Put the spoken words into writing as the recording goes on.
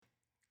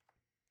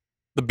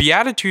The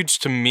Beatitudes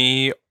to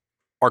me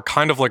are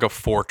kind of like a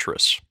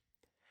fortress.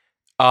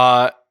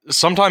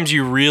 Sometimes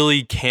you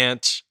really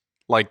can't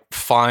like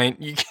find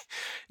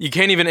you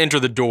can't even enter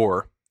the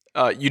door.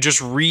 You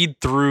just read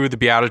through the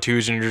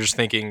Beatitudes and you're just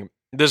thinking,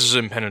 this is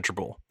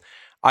impenetrable.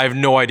 I have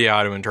no idea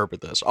how to interpret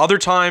this. Other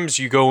times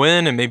you go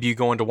in and maybe you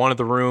go into one of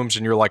the rooms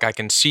and you're like, I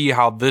can see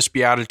how this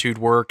Beatitude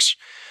works.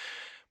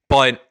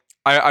 But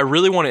I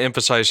really want to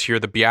emphasize here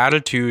the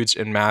Beatitudes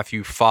in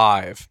Matthew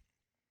 5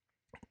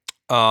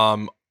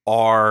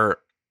 are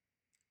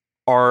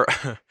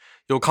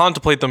you'll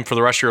contemplate them for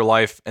the rest of your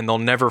life and they'll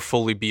never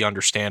fully be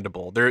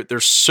understandable. They're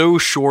so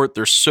short,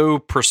 they're so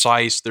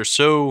precise, they're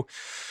so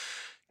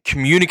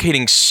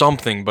communicating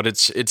something,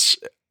 but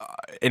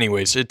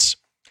anyways, it's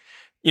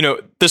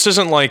this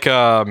isn't like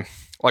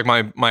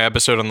my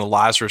episode on the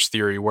Lazarus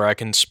theory where I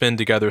can spin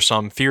together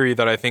some theory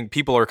that I think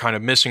people are kind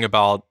of missing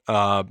about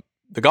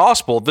the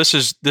gospel. This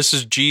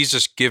is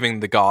Jesus giving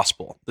the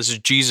gospel. This is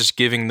Jesus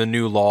giving the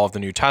new law of the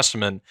New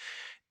Testament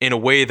in a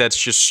way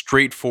that's just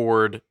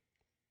straightforward,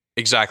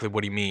 exactly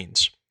what he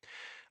means.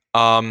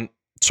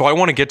 So I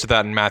want to get to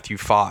that in Matthew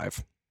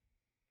 5.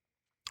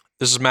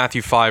 This is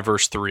Matthew 5,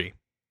 verse 3.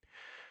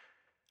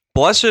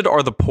 Blessed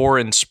are the poor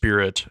in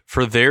spirit,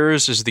 for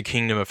theirs is the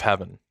kingdom of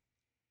heaven.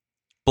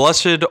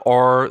 Blessed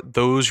are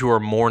those who are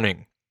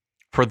mourning,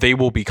 for they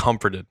will be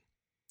comforted.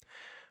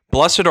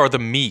 Blessed are the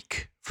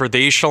meek, for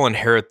they shall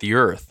inherit the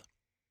earth.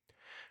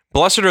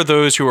 Blessed are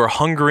those who are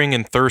hungering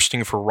and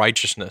thirsting for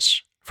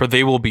righteousness, for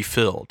they will be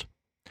filled.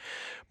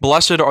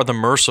 Blessed are the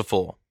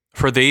merciful,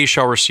 for they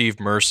shall receive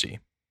mercy.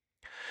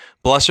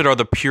 Blessed are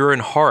the pure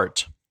in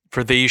heart,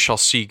 for they shall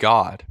see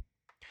God.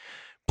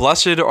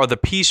 Blessed are the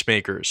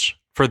peacemakers,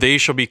 for they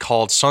shall be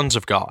called sons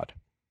of God.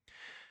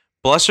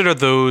 Blessed are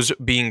those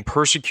being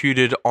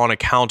persecuted on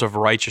account of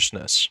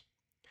righteousness,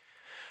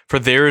 for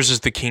theirs is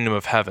the kingdom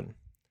of heaven.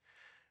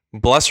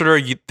 Blessed are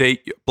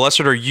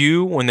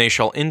you when they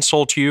shall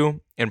insult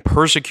you and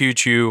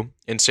persecute you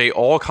and say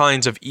all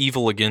kinds of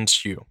evil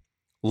against you,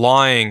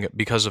 lying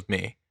because of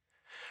me.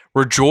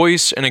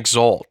 Rejoice and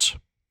exult,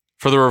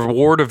 for the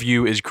reward of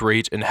you is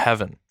great in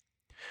heaven.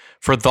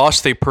 For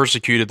thus they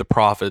persecuted the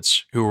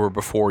prophets who were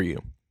before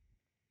you.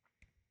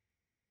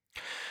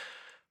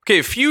 Okay,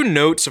 a few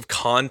notes of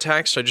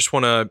context I just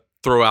want to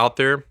throw out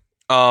there.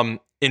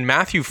 In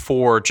Matthew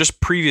 4, just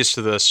previous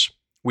to this,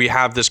 we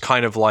have this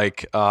kind of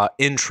like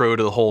intro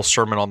to the whole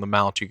Sermon on the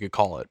Mount, you could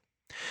call it.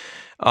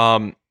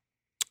 And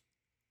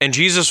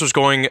Jesus was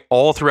going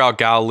all throughout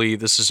Galilee.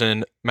 This is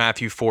in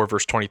Matthew 4,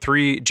 verse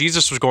 23.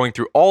 Jesus was going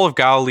through all of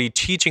Galilee,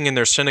 teaching in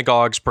their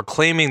synagogues,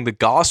 proclaiming the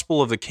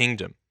gospel of the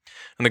kingdom.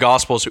 And the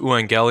gospel is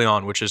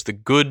euangelion, which is the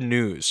good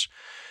news.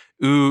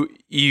 Eu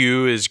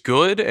is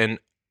good, and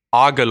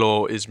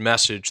agalo is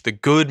message, the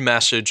good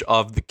message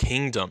of the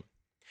kingdom.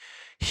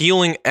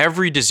 Healing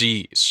every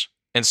disease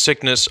and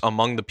sickness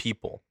among the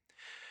people.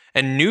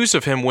 And news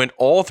of him went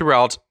all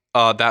throughout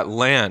that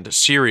land,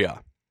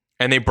 Syria.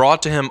 And they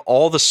brought to him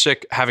all the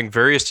sick having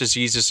various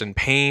diseases and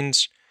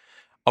pains,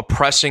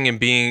 oppressing and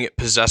being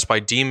possessed by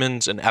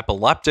demons and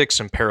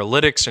epileptics and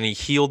paralytics, and he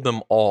healed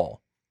them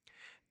all.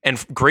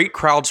 And great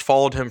crowds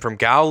followed him from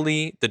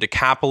Galilee, the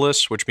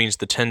Decapolis, which means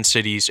the 10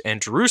 cities,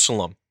 and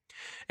Jerusalem,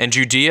 and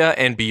Judea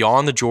and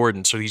beyond the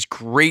Jordan. So these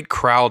great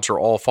crowds are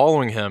all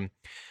following him.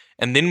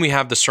 And then we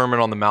have the Sermon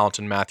on the Mount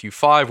in Matthew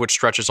 5, which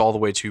stretches all the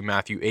way to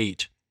Matthew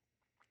 8.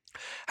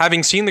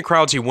 Having seen the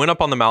crowds, he went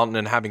up on the mountain,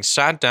 and having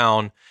sat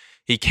down,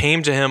 he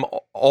came to him,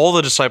 all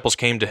the disciples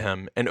came to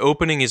him, and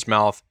opening his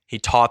mouth, he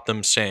taught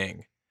them,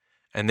 saying,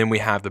 and then we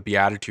have the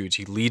Beatitudes.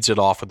 He leads it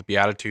off with the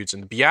Beatitudes,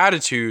 and the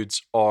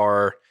Beatitudes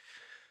are,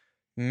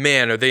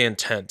 man, are they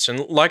intense. And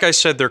like I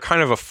said, they're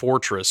kind of a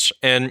fortress.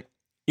 And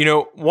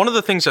one of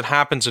the things that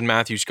happens in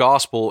Matthew's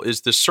gospel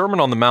is the Sermon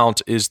on the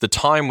Mount is the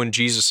time when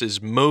Jesus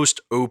is most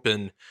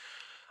open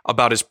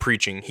about his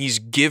preaching. He's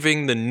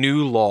giving the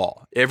new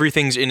law.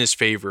 Everything's in his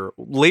favor.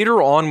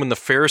 Later on, when the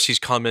Pharisees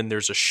come in,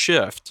 there's a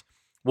shift.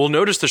 We'll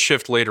notice the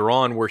shift later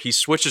on where he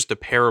switches to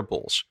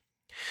parables.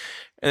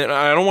 And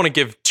I don't want to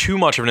give too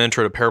much of an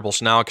intro to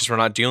parables now because we're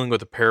not dealing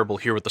with a parable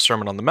here with the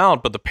Sermon on the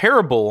Mount, but the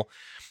parable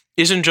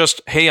isn't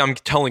just, hey, I'm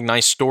telling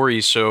nice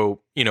stories so,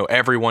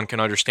 everyone can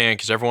understand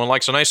because everyone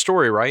likes a nice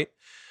story, right?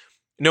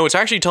 No, it's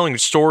actually telling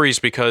stories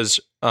because,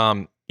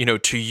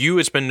 to you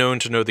it's been known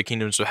to know the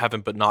kingdoms of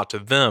heaven, but not to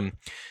them.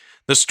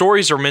 The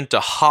stories are meant to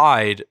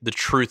hide the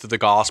truth of the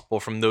gospel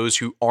from those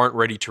who aren't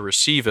ready to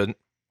receive it,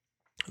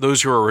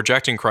 those who are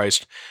rejecting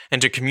Christ,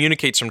 and to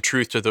communicate some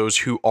truth to those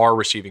who are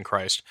receiving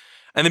Christ.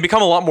 And they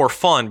become a lot more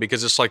fun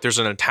because it's like there's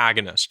an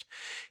antagonist.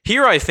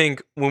 Here, I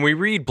think, when we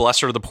read,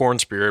 blessed are the poor in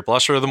spirit,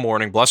 blessed are the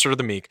mourning, blessed are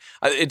the meek,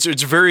 it's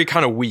very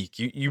kind of weak.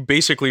 You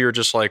basically are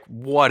just like,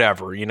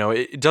 whatever,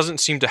 it doesn't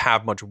seem to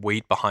have much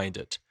weight behind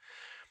it.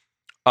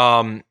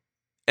 And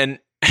and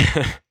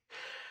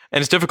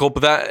it's difficult,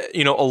 but that,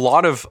 a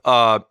lot of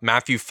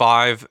Matthew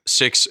 5,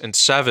 6, and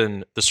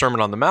 7, the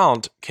Sermon on the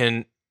Mount,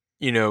 can,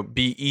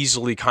 be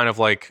easily kind of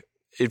like,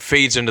 it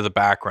fades into the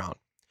background.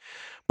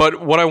 But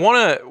what I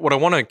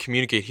want to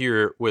communicate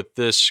here with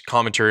this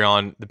commentary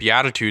on the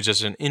Beatitudes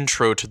as an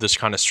intro to this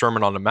kind of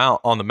Sermon on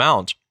the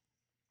Mount,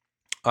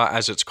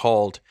 as it's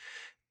called,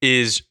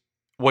 is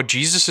what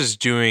Jesus is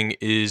doing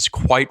is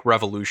quite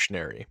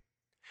revolutionary.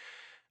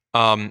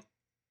 So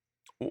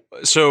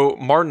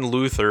Martin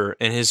Luther,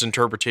 in his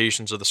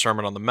interpretations of the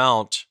Sermon on the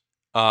Mount,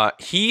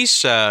 he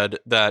said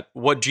that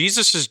what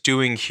Jesus is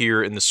doing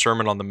here in the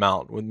Sermon on the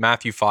Mount, with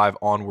Matthew 5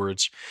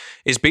 onwards,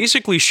 is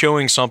basically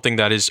showing something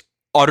that is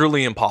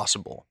utterly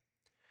impossible.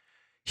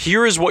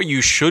 Here is what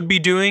you should be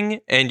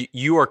doing, and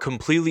you are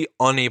completely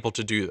unable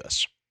to do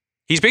this.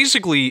 He's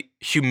basically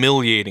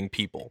humiliating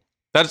people.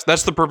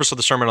 That's the purpose of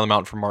the Sermon on the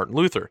Mount for Martin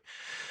Luther.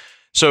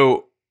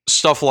 So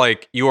stuff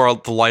like, you are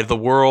the light of the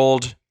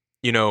world,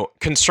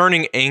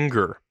 concerning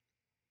anger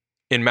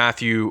in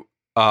Matthew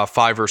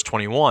 5 verse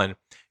 21.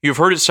 You've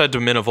heard it said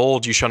to men of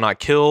old, you shall not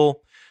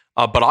kill.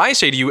 But I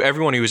say to you,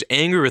 everyone who is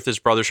angry with his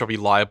brother shall be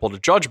liable to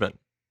judgment.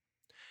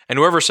 And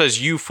whoever says,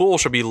 you fool,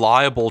 shall be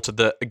liable to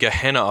the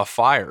Gehenna of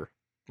fire.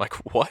 Like,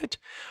 what?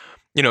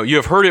 You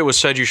have heard it was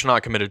said, you shall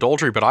not commit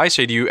adultery. But I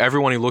say to you,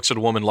 everyone who looks at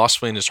a woman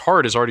lustfully in his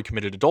heart has already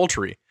committed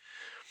adultery.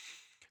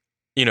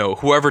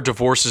 Whoever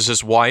divorces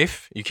his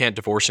wife, you can't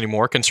divorce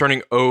anymore.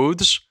 Concerning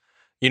oaths,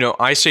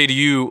 I say to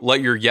you, let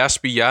your yes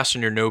be yes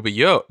and your no be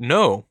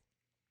no.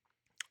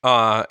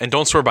 And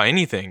don't swear by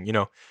anything.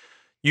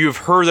 You have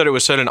heard that it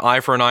was said, an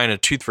eye for an eye and a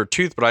tooth for a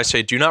tooth. But I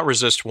say, do not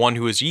resist one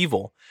who is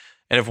evil.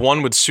 And if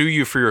one would sue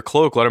you for your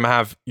cloak, let him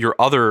have your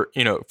other,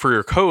 for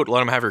your coat,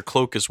 let him have your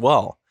cloak as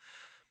well.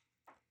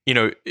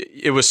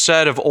 It was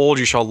said of old,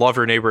 you shall love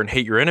your neighbor and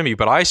hate your enemy.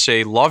 But I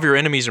say, love your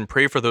enemies and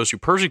pray for those who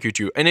persecute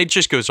you. And it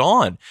just goes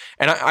on.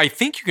 And I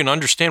think you can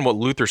understand what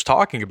Luther's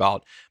talking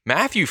about.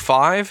 Matthew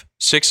 5,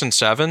 6, and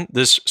 7,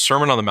 this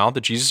Sermon on the Mount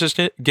that Jesus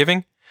is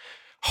giving.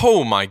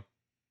 Oh my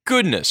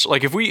goodness.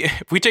 Like if we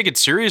take it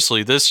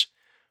seriously,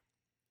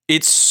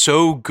 it's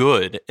so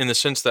good in the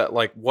sense that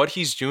like what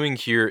he's doing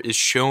here is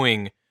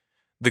showing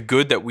the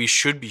good that we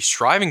should be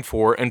striving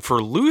for. And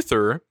for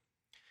Luther,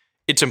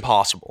 it's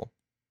impossible.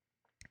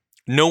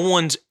 No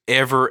one's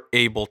ever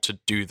able to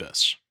do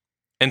this.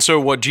 And so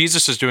what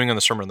Jesus is doing on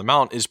the Sermon on the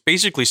Mount is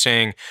basically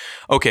saying,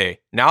 okay,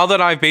 now that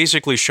I've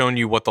basically shown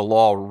you what the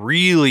law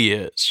really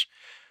is,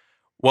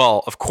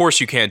 well, of course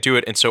you can't do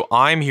it. And so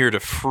I'm here to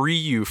free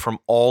you from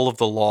all of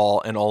the law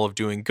and all of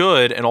doing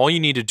good. And all you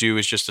need to do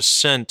is just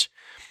assent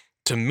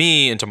to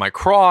me and to my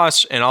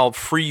cross, and I'll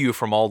free you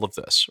from all of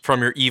this,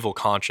 from your evil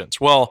conscience.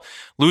 Well,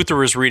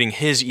 Luther is reading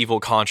his evil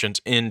conscience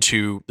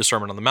into the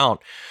Sermon on the Mount.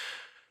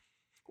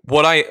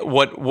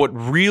 What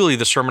really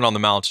the Sermon on the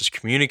Mount is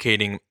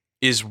communicating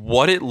is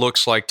what it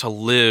looks like to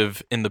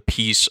live in the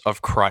peace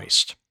of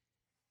Christ.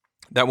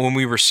 That when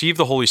we receive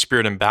the Holy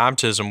Spirit in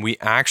baptism, we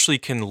actually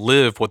can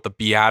live what the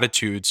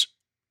Beatitudes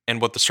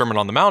and what the Sermon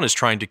on the Mount is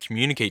trying to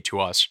communicate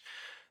to us.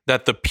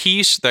 That the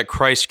peace that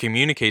Christ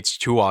communicates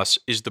to us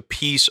is the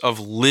peace of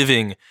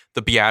living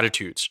the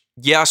Beatitudes.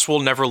 Yes,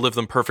 we'll never live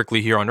them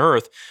perfectly here on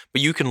earth,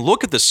 but you can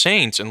look at the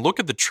saints and look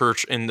at the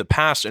church in the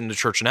past and the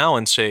church now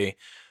and say,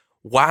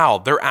 wow,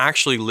 they're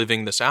actually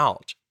living this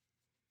out.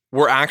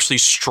 We're actually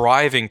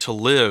striving to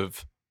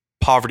live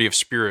poverty of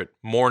spirit,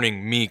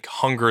 mourning, meek,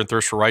 hunger and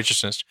thirst for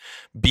righteousness,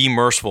 be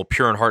merciful,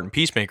 pure in heart, and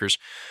peacemakers.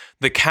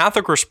 The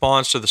Catholic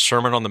response to the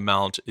Sermon on the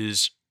Mount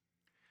is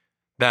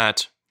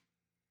that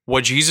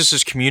what Jesus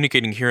is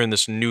communicating here in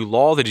this new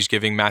law that he's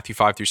giving, Matthew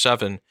 5 through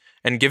 7,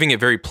 and giving it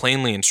very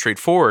plainly and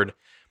straightforward,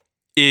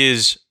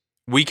 is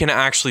we can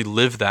actually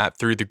live that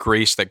through the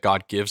grace that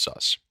God gives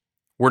us.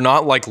 We're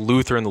not like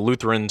Luther and the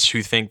Lutherans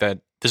who think that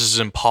this is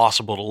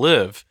impossible to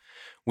live.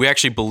 We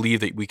actually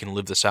believe that we can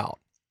live this out.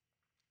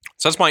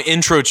 So that's my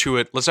intro to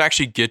it. Let's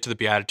actually get to the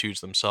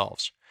Beatitudes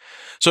themselves.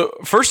 So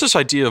first, this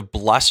idea of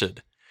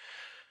blessed.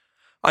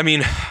 I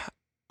mean,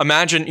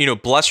 imagine,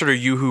 blessed are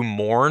you who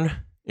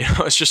mourn.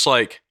 It's just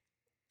like,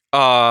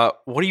 what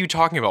are you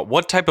talking about?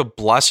 What type of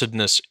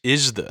blessedness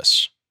is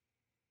this?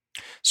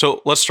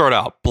 So let's start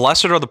out.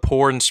 Blessed are the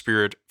poor in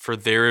spirit, for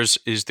theirs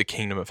is the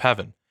kingdom of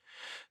heaven.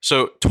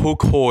 So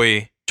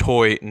tokoi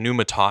toi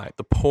pneumatai,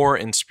 the poor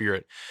in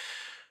spirit,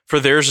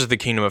 for theirs is the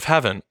kingdom of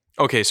heaven.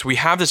 Okay, so we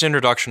have this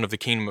introduction of the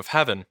kingdom of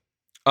heaven.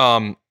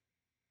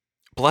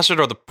 Blessed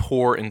are the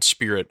poor in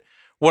spirit.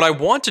 What I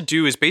want to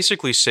do is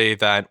basically say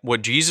that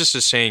what Jesus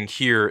is saying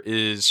here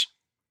is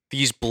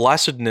these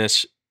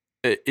blessedness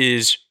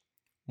is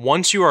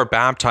once you are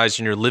baptized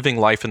and you're living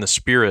life in the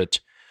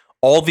Spirit,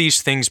 all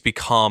these things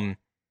become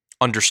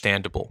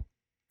understandable.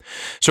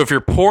 So if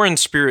you're poor in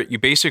spirit, you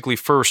basically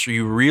first,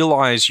 you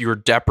realize your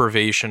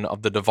deprivation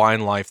of the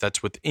divine life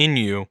that's within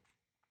you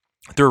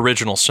through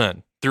original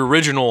sin, through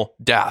original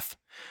death,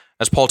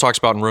 as Paul talks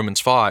about in Romans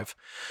 5,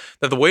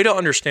 that the way to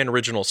understand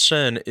original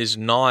sin is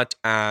not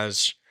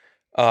as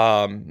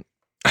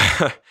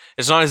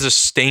it's not as a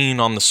stain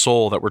on the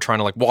soul that we're trying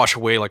to wash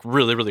away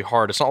really, really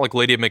hard. It's not like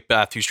Lady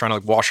Macbeth who's trying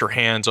to wash her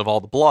hands of all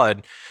the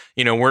blood.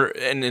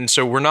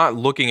 So we're not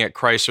looking at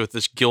Christ with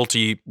this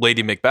guilty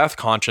Lady Macbeth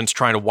conscience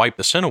trying to wipe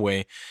the sin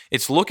away.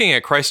 It's looking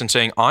at Christ and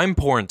saying, I'm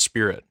poor in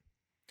spirit.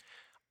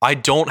 I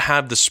don't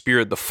have the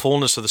Spirit, the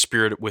fullness of the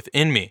Spirit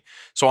within me.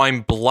 So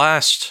I'm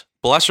blessed.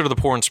 Blessed are the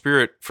poor in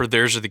spirit, for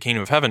theirs is the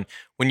kingdom of heaven.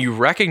 When you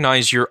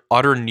recognize your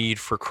utter need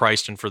for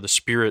Christ and for the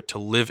Spirit to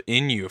live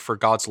in you, for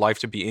God's life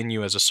to be in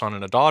you as a son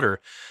and a daughter,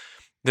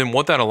 then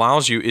what that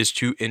allows you is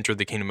to enter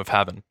the kingdom of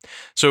heaven.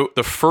 So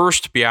the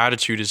first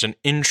beatitude is an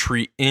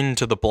entry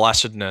into the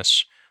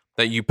blessedness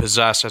that you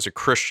possess as a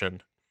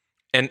Christian.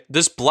 And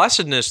this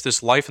blessedness,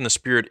 this life in the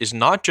Spirit, is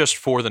not just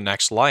for the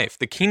next life.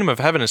 The kingdom of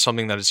heaven is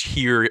something that is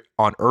here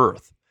on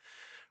earth,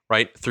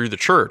 right, through the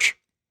church.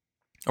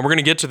 And we're going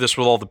to get to this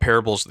with all the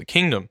parables of the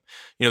kingdom.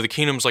 You know, the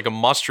kingdom's like a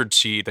mustard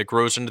seed that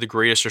grows into the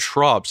greatest of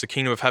shrubs. The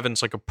kingdom of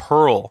heaven's like a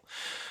pearl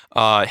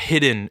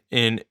hidden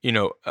in,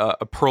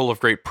 a pearl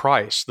of great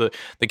price. The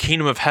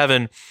kingdom of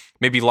heaven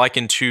may be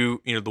likened to,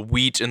 the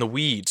wheat and the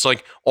weeds.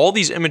 Like, all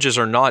these images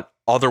are not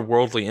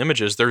otherworldly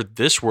images. They're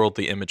this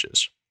worldly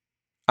images.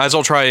 As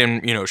I'll try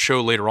and,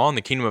 show later on,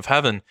 the kingdom of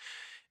heaven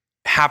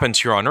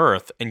happens here on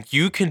earth, and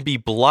you can be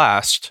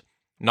blessed,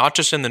 not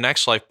just in the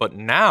next life, but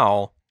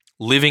now,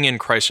 living in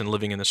Christ and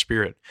living in the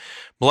Spirit.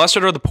 Blessed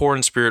are the poor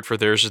in spirit, for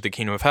theirs is the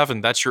kingdom of heaven.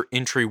 That's your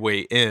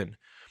entryway in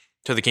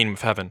to the kingdom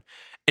of heaven.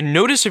 And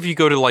notice if you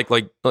go to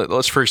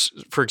let's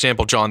for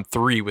example, John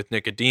 3 with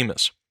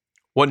Nicodemus.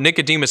 What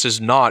Nicodemus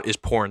is not is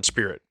poor in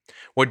spirit.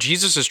 What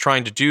Jesus is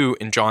trying to do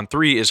in John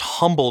 3 is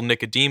humble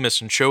Nicodemus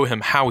and show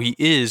him how he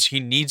is. He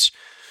needs,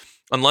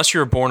 unless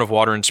you're born of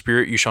water and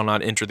spirit, you shall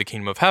not enter the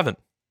kingdom of heaven.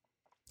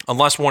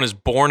 Unless one is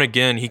born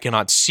again, he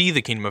cannot see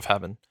the kingdom of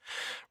heaven,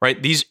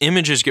 right? These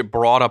images get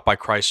brought up by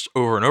Christ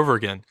over and over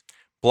again.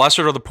 Blessed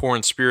are the poor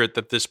in spirit,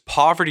 that this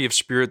poverty of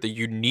spirit, that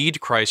you need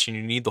Christ and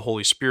you need the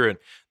Holy Spirit,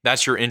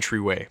 that's your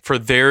entryway, for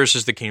theirs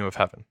is the kingdom of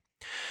heaven.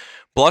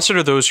 Blessed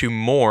are those who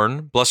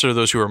mourn, blessed are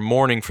those who are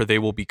mourning, for they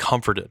will be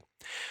comforted.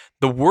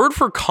 The word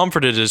for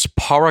comforted is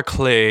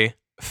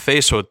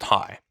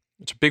paraklethesotai.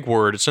 It's a big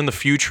word. It's in the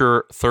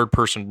future third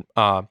person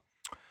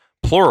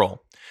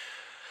plural.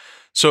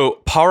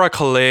 So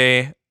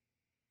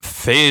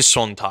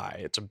parakaleithesontai,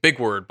 it's a big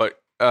word,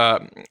 but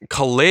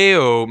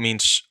kaleo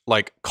means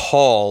like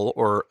call,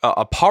 or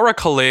a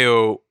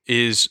parakaleo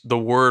is the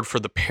word for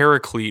the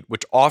paraclete,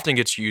 which often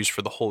gets used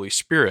for the Holy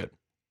Spirit.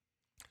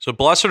 So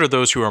blessed are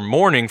those who are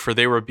mourning, for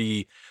they will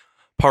be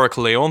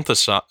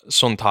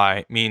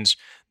parakaleonthesontai, means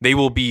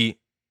they'll be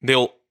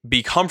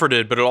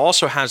comforted, but it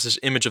also has this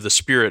image of the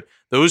Spirit.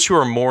 Those who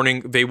are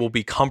mourning, they will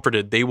be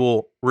comforted. They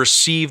will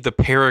receive the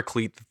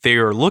paraclete that they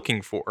are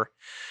looking for,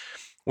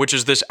 which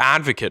is this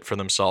advocate for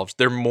themselves.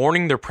 They're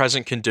mourning their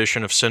present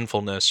condition of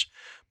sinfulness,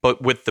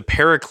 but with the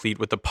paraclete,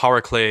 with the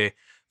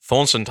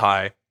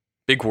parakleithesontai,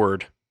 big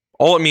word,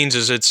 all it means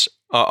is it's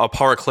a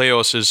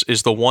parakleos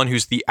is the one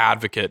who's the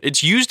advocate.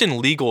 It's used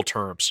in legal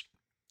terms.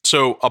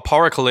 So a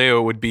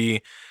parakaleo would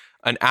be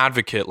an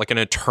advocate, like an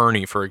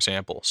attorney, for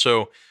example.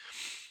 So,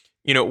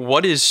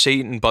 what is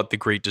Satan but the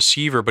great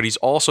deceiver? But he's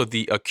also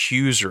the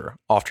accuser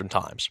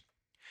oftentimes.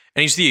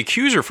 And he's the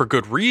accuser for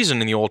good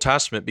reason in the Old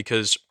Testament,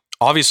 because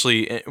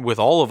obviously with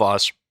all of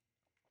us,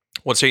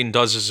 what Satan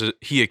does is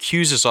he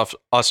accuses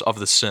us of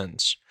the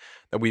sins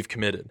that we've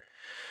committed.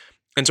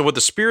 And so what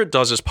the Spirit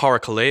does as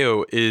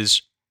parakaleo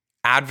is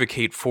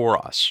advocate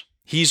for us.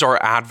 He's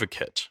our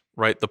advocate,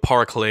 right? The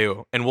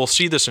parakaleo. And we'll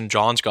see this in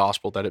John's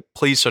gospel, that it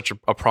plays such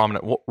a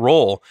prominent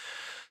role.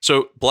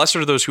 So blessed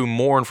are those who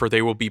mourn, for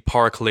they will be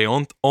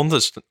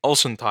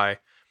parakleithesontai.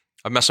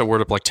 I've messed that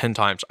word up like 10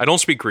 times. I don't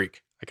speak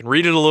Greek. I can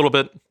read it a little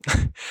bit.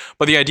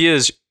 But the idea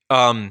is,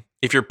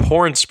 if you're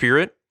poor in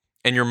spirit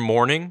and you're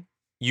mourning,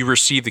 you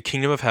receive the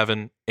kingdom of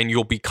heaven and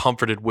you'll be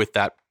comforted with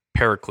that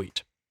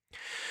paraclete.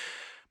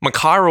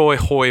 Makaroi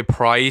hoi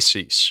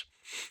praesis.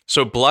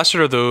 So blessed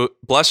are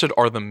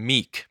the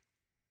meek,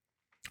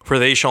 for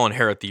they shall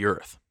inherit the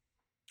earth.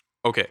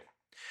 Okay.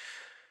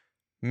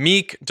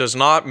 Meek does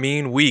not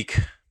mean weak.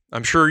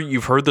 I'm sure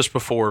you've heard this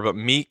before, but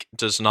meek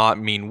does not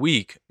mean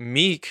weak.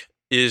 Meek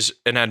is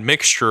an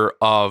admixture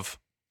of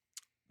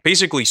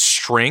basically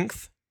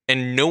strength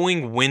and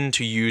knowing when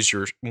to use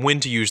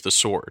the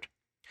sword.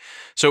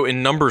 So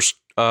in Numbers,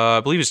 I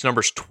believe it's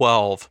Numbers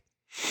 12,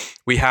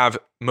 we have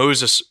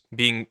Moses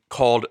being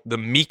called the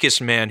meekest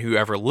man who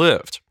ever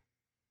lived.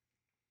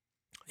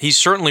 He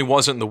certainly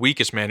wasn't the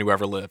weakest man who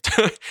ever lived.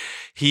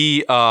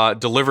 He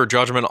delivered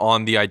judgment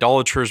on the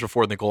idolaters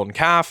before the golden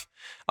calf.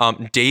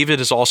 David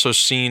is also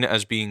seen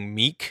as being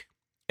meek.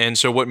 And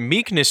so what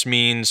meekness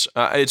means,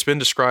 it's been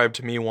described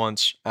to me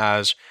once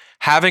as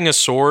having a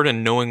sword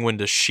and knowing when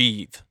to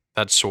sheathe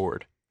that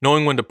sword,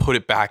 knowing when to put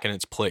it back in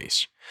its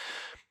place.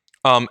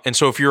 And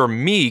so if you're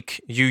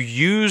meek, you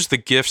use the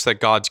gifts that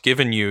God's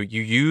given you,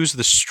 you use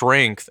the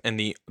strength and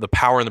the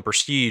power and the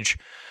prestige,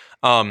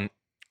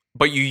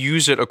 but you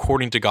use it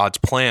according to God's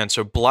plan.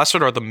 So blessed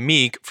are the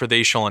meek, for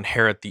they shall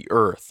inherit the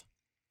earth,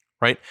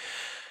 right?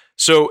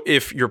 So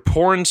if you're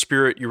poor in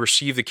spirit, you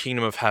receive the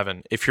kingdom of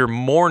heaven. If you're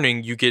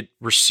mourning, you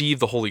receive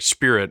the Holy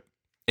Spirit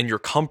and you're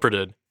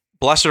comforted.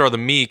 Blessed are the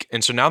meek.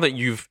 And so now that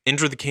you've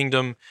entered the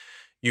kingdom,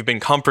 you've been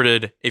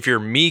comforted. If you're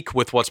meek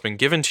with what's been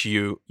given to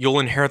you, you'll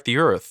inherit the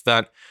earth,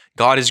 that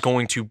God is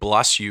going to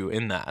bless you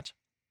in that.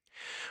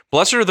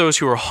 Blessed are those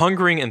who are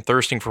hungering and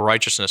thirsting for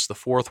righteousness, the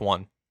fourth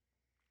one,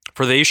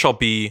 for they shall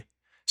be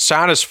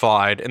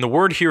satisfied. And the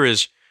word here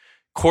is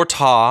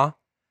korta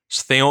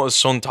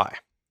sontai.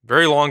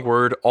 Very long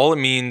word. All it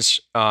means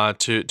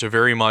to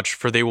very much,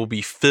 for they will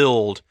be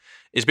filled,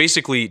 is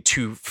basically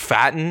to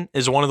fatten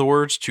is one of the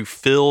words, to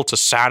fill, to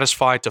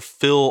satisfy, to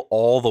fill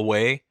all the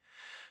way.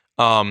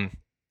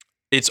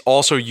 It's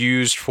also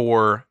used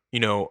for,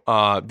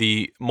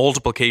 the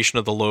multiplication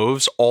of the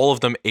loaves. All of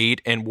them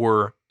ate and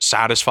were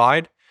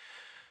satisfied.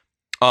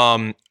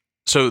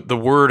 So the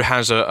word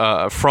has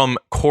a from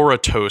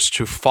koratos,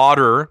 to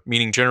fodder,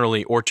 meaning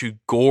generally, or to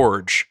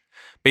gorge,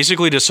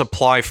 basically to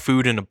supply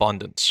food in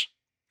abundance.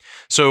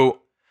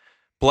 So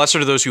blessed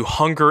are those who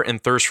hunger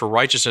and thirst for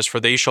righteousness, for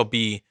they shall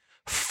be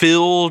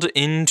filled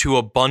into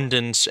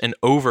abundance and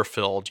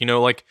overfilled.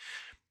 Like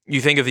you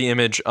think of the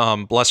image,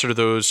 blessed are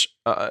those,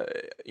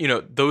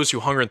 those who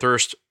hunger and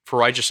thirst for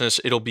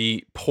righteousness, it'll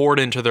be poured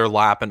into their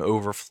lap and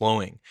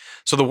overflowing.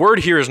 So the word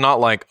here is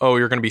not like, oh,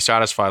 you're going to be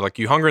satisfied. Like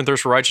you hunger and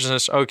thirst for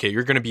righteousness, okay,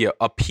 you're going to be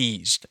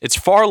appeased. It's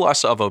far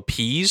less of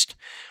appeased,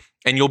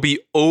 and you'll be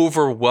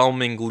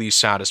overwhelmingly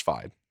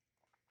satisfied.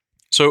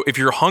 So if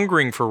you're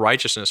hungering for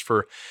righteousness,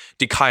 for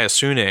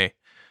dikaiosune,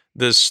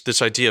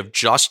 this idea of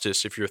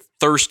justice, if you're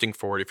thirsting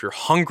for it, if you're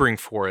hungering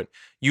for it,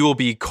 you will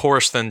be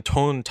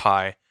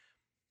korsthentontai.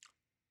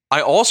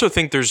 I also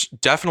think there's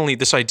definitely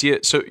this idea.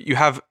 So you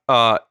have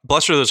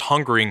blessed are those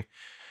hungering,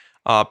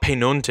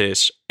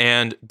 penontes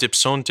and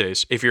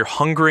dipsontes. If you're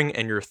hungering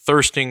and you're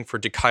thirsting for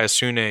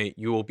dikaiosune,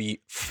 you will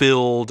be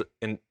filled,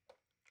 and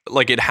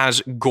like it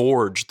has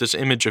gorged, this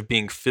image of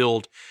being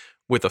filled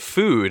with a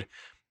food.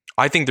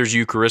 I think there's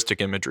Eucharistic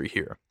imagery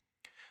here.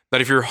 That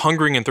if you're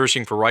hungering and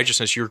thirsting for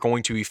righteousness, you're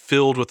going to be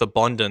filled with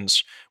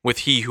abundance with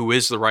He who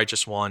is the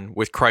righteous one,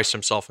 with Christ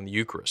Himself in the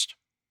Eucharist.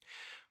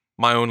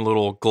 My own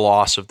little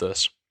gloss of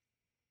this.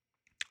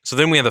 So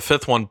then we have the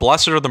fifth one.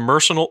 Blessed are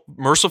the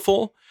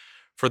merciful,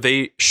 for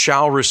they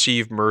shall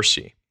receive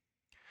mercy.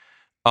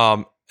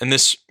 And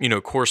this,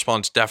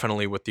 corresponds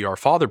definitely with the Our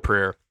Father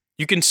prayer.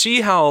 You can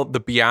see how the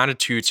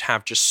Beatitudes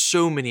have just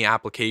so many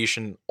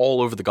application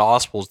all over the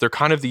Gospels. They're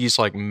kind of these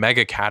like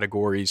mega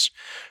categories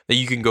that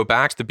you can go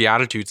back to the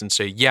Beatitudes and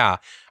say, yeah,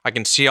 I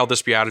can see how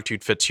this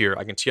Beatitude fits here.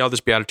 I can see how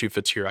this Beatitude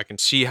fits here. I can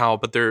see how,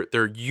 but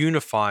they're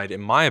unified,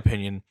 in my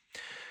opinion,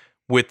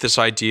 with this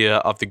idea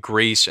of the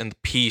grace and the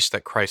peace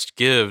that Christ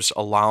gives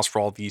allows for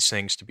all these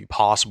things to be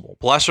possible.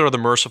 Blessed are the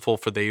merciful,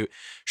 for they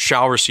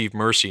shall receive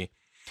mercy.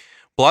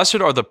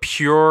 Blessed are the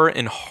pure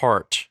in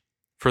heart,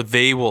 for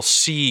they will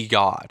see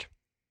God.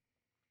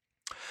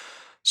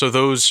 So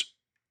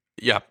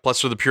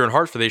blessed are the pure in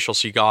heart, for they shall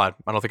see God.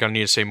 I don't think I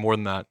need to say more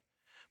than that.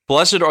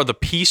 Blessed are the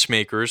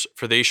peacemakers,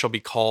 for they shall be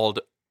called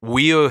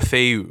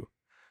Wiotheu,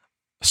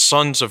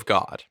 sons of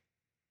God.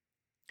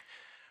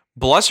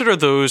 Blessed are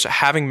those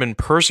having been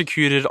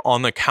persecuted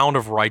on account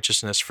of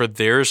righteousness, for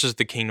theirs is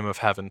the kingdom of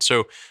heaven.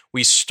 So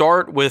we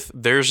start with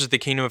theirs is the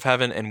kingdom of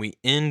heaven, and we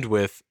end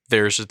with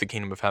theirs is the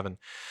kingdom of heaven.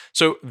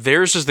 So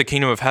theirs is the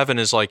kingdom of heaven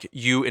is like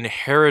you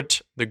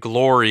inherit the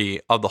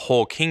glory of the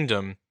whole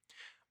kingdom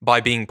by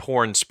being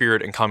poor in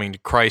spirit and coming to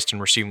Christ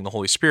and receiving the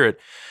Holy Spirit.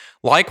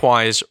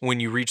 Likewise,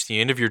 when you reach the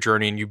end of your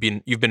journey and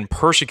you've been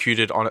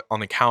persecuted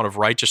on account of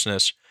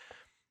righteousness,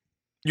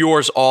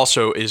 yours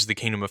also is the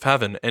kingdom of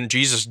heaven, and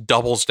Jesus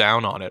doubles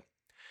down on it.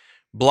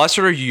 Blessed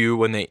are you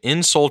when they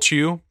insult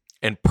you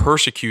and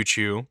persecute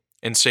you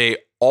and say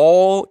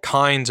all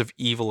kinds of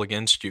evil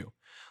against you,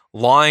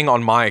 lying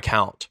on my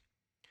account.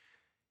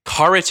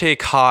 Karete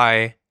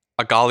kai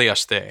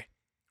agaliaste.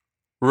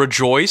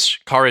 Rejoice,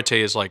 karete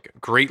is like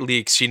greatly,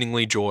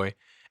 exceedingly joy,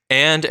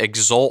 and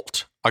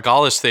exult.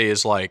 Agaliaste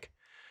is like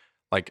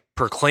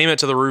proclaim it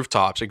to the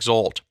rooftops,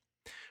 exult.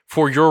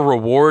 For your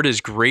reward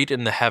is great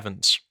in the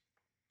heavens.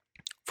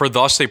 For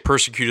thus they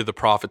persecuted the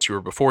prophets who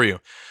were before you.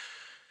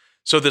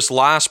 So this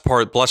last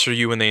part, blessed are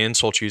you when they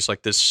insult you, is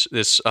like this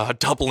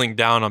doubling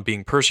down on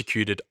being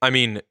persecuted. I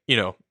mean,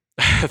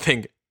 I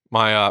think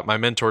my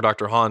mentor,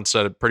 Dr. Hahn,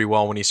 said it pretty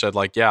well when he said,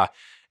 like, yeah,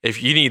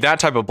 if you need that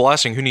type of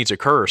blessing, who needs a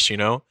curse,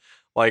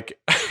 Like,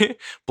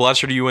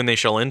 blessed are you when they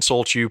shall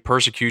insult you,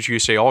 persecute you,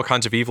 say all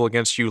kinds of evil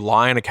against you,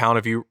 lie on account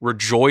of you,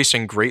 rejoice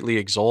and greatly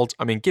exult.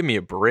 I mean, give me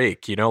a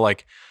break,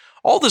 like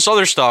all this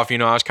other stuff,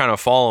 I was kind of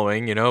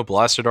following,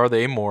 blessed are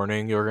they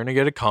mourning, you're going to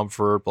get a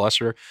comfort,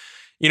 blessed are,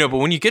 but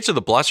when you get to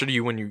the blessed are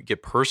you when you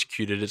get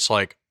persecuted, it's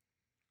like,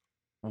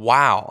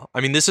 wow.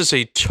 I mean, this is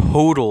a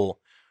total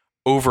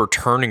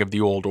overturning of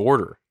the old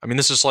order. I mean,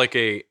 this is like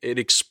it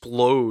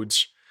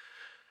explodes.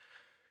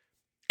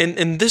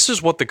 And this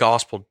is what the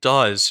gospel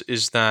does,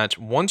 is that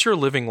once you're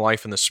living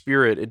life in the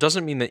Spirit, it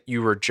doesn't mean that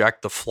you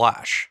reject the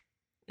flesh.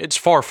 It's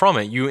far from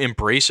it. You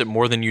embrace it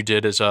more than you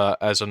did as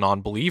a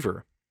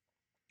non-believer.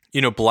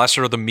 Blessed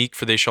are the meek,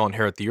 for they shall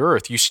inherit the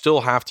earth. You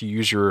still have to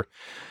use your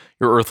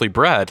earthly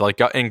bread,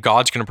 and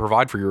God's going to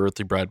provide for your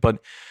earthly bread. But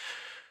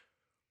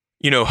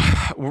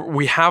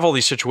we have all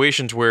these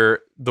situations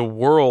where the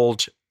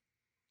world,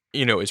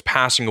 is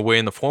passing away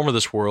in the form of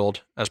this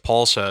world, as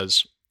Paul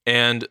says.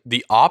 And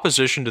the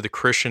opposition to the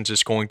Christians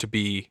is going to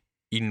be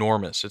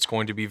enormous. It's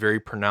going to be very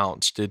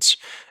pronounced. And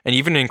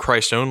even in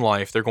Christ's own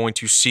life, they're going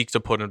to seek to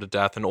put him to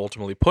death and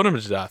ultimately put him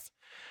to death.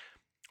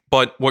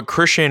 But what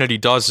Christianity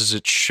does is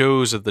it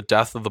shows that the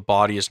death of the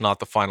body is not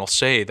the final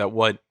say, that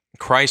what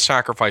Christ's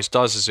sacrifice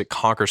does is it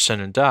conquers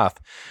sin and death.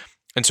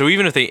 And so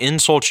even if they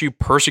insult you,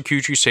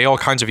 persecute you, say all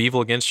kinds of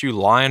evil against you,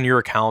 lie on your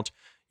account,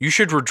 you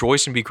should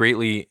rejoice and be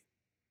greatly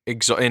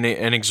and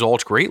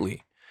exalt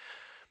greatly.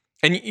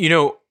 And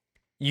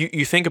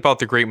you think about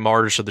the great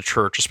martyrs of the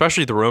church,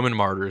 especially the Roman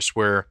martyrs,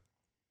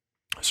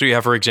 so you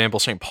have, for example,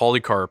 St.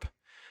 Polycarp,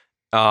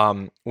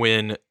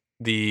 when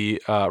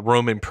the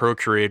Roman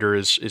procurator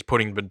is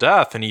putting him to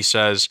death, and he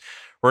says,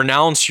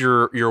 renounce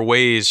your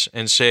ways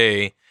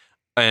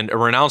and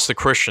renounce the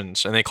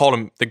Christians. And they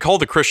called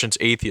the Christians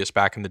atheists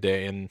back in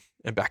the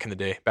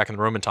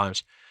Roman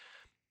times.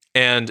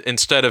 And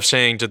instead of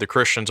saying to the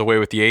Christians, away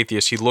with the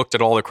atheists, he looked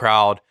at all the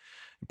crowd,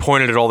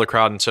 pointed at all the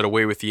crowd and said,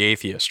 away with the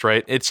atheist,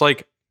 right? It's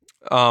like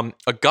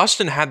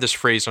Augustine had this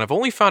phrase, and I've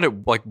only found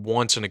it like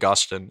once in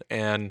Augustine,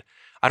 and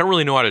I don't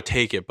really know how to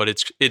take it, but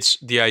it's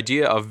the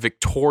idea of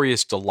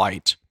victorious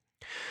delight.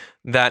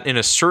 That in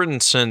a certain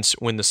sense,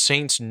 when the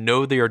saints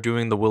know they are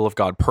doing the will of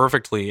God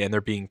perfectly and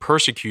they're being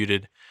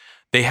persecuted,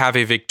 they have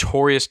a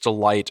victorious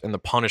delight in the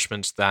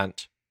punishments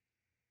that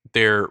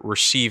they're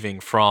receiving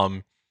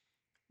from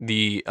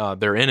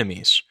their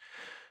enemies.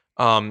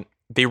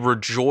 They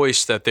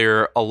rejoice that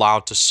they're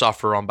allowed to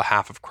suffer on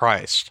behalf of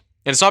Christ.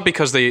 And it's not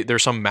because they're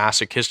some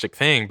masochistic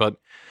thing, but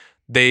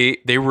they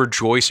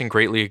rejoice and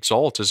greatly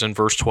exult, as in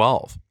verse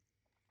 12.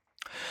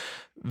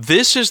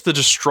 This is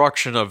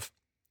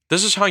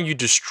how you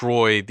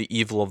destroy the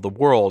evil of the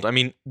world. I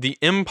mean, the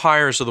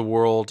empires of the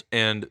world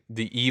and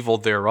the evil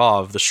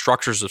thereof, the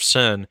structures of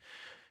sin,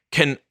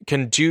 can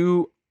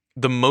do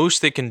the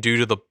most they can do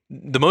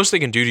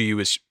to you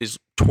is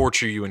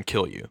torture you and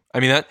kill you. I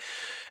mean that,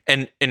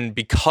 and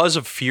because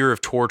of fear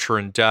of torture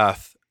and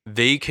death,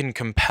 they can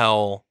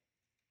compel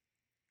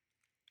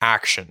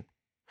action.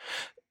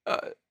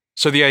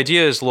 So the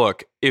idea is,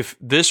 look, if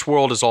this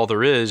world is all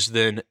there is,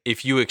 then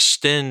if you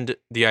extend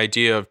the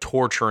idea of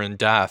torture and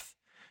death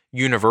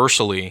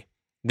universally,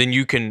 then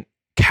you can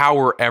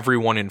cower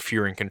everyone in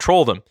fear and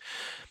control them.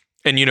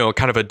 And,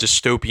 kind of a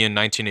dystopian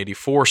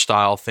 1984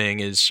 style thing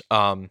is,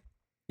 the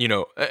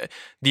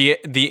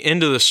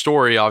end of the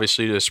story,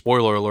 obviously, the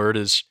spoiler alert,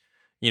 is,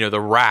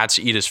 the rats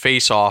eat his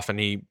face off and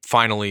he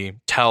finally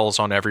tells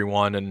on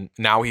everyone, and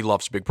now he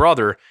loves Big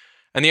Brother.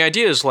 And the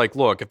idea is like,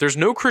 look, if there's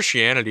no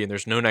Christianity and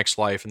there's no next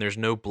life and there's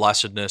no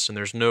blessedness and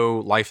there's no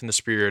life in the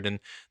spirit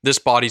and this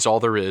body's all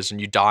there is and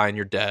you die and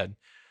you're dead,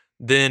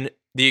 then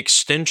the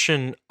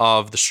extension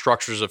of the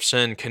structures of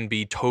sin can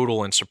be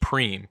total and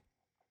supreme.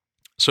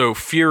 So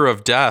fear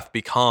of death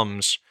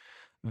becomes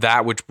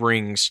that which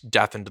brings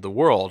death into the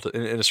world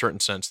in a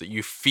certain sense, that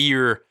you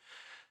fear.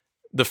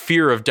 The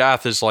fear of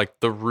death is like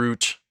the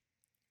root,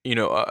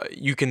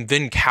 you can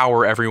then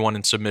cower everyone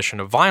in submission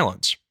of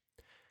violence.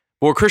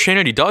 But what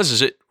Christianity does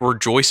is it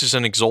rejoices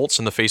and exults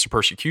in the face of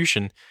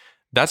persecution.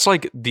 That's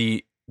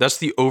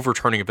the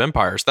overturning of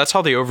empires. That's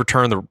how they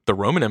overturned the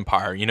Roman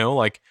Empire,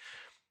 like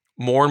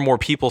more and more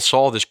people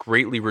saw this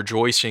greatly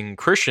rejoicing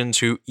Christians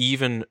who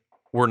even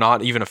were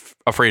not even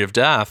afraid of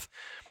death.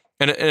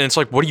 And it's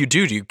like, what do?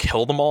 Do you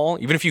kill them all?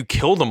 Even if you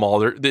kill them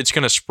all, it's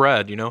going to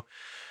spread,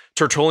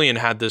 Tertullian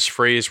had this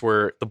phrase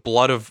where the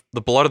blood of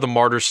the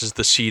martyrs is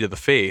the seed of the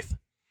faith.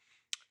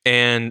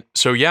 And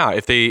so, yeah,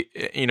 if they,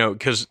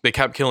 because they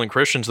kept killing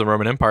Christians in the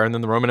Roman Empire, and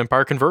then the Roman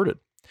Empire converted.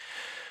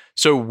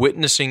 So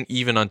witnessing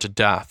even unto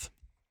death.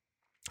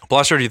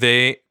 Blessed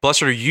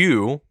are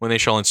you when they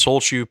shall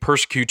insult you,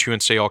 persecute you,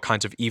 and say all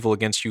kinds of evil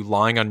against you,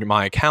 lying on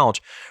my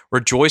account.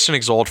 Rejoice and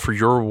exult, for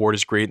your reward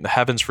is great in the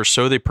heavens, for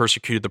so they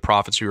persecuted the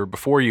prophets who were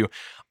before you.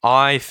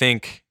 I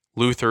think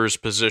Luther's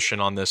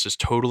position on this is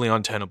totally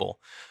untenable.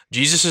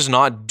 Jesus is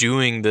not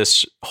doing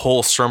this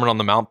whole Sermon on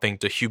the Mount thing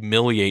to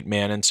humiliate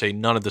man and say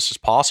none of this is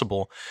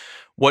possible.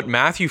 What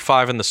Matthew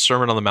 5 and the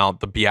Sermon on the Mount,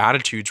 the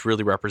Beatitudes,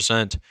 really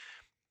represent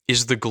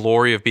is the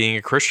glory of being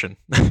a Christian.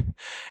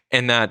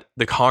 And that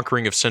the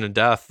conquering of sin and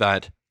death,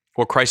 that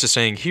what Christ is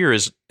saying here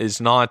is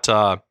not,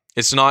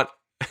 it's not,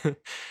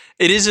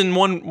 it is in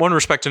one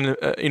respect, an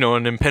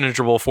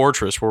impenetrable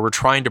fortress where we're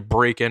trying to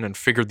break in and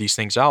figure these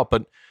things out,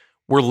 but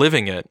we're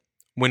living it.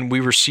 When we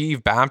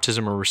receive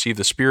baptism or receive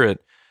the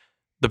Spirit,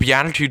 the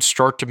Beatitudes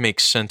start to make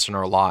sense in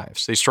our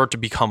lives. They start to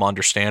become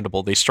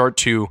understandable. They start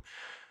to,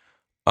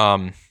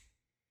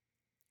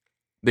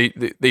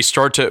 they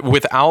start to,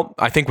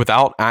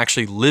 without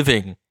actually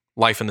living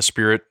life in the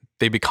Spirit,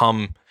 they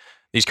become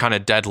these kind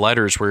of dead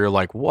letters where you're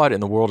like, what in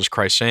the world is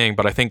Christ saying?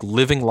 But I think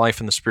living life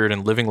in the Spirit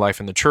and living life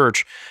in the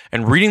church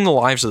and reading the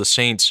lives of the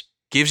saints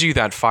gives you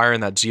that fire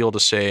and that zeal to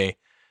say,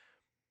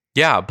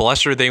 yeah,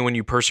 blessed are they when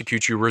you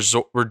persecute you.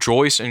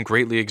 Rejoice and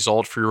greatly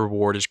exult, for your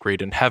reward is great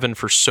in heaven,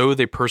 for so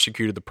they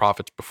persecuted the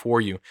prophets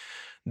before you.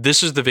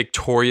 This is the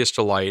victorious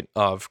delight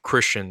of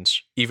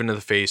Christians, even in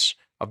the face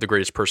of the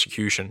greatest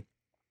persecution.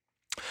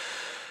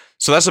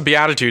 So that's the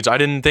Beatitudes. I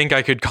didn't think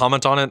I could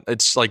comment on it.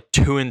 It's like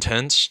too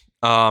intense.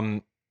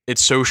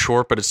 it's so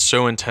short, but it's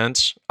so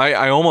intense.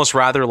 I almost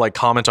rather like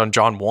comment on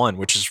John 1,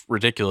 which is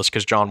ridiculous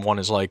because John 1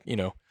 is like,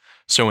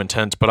 so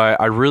intense. But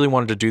I really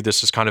wanted to do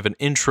this as kind of an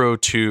intro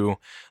to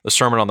the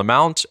Sermon on the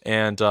Mount.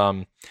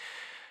 And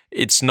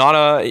it's not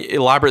a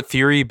elaborate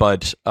theory,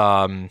 but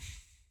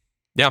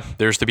yeah,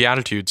 there's the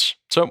Beatitudes.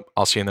 So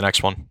I'll see you in the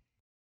next one.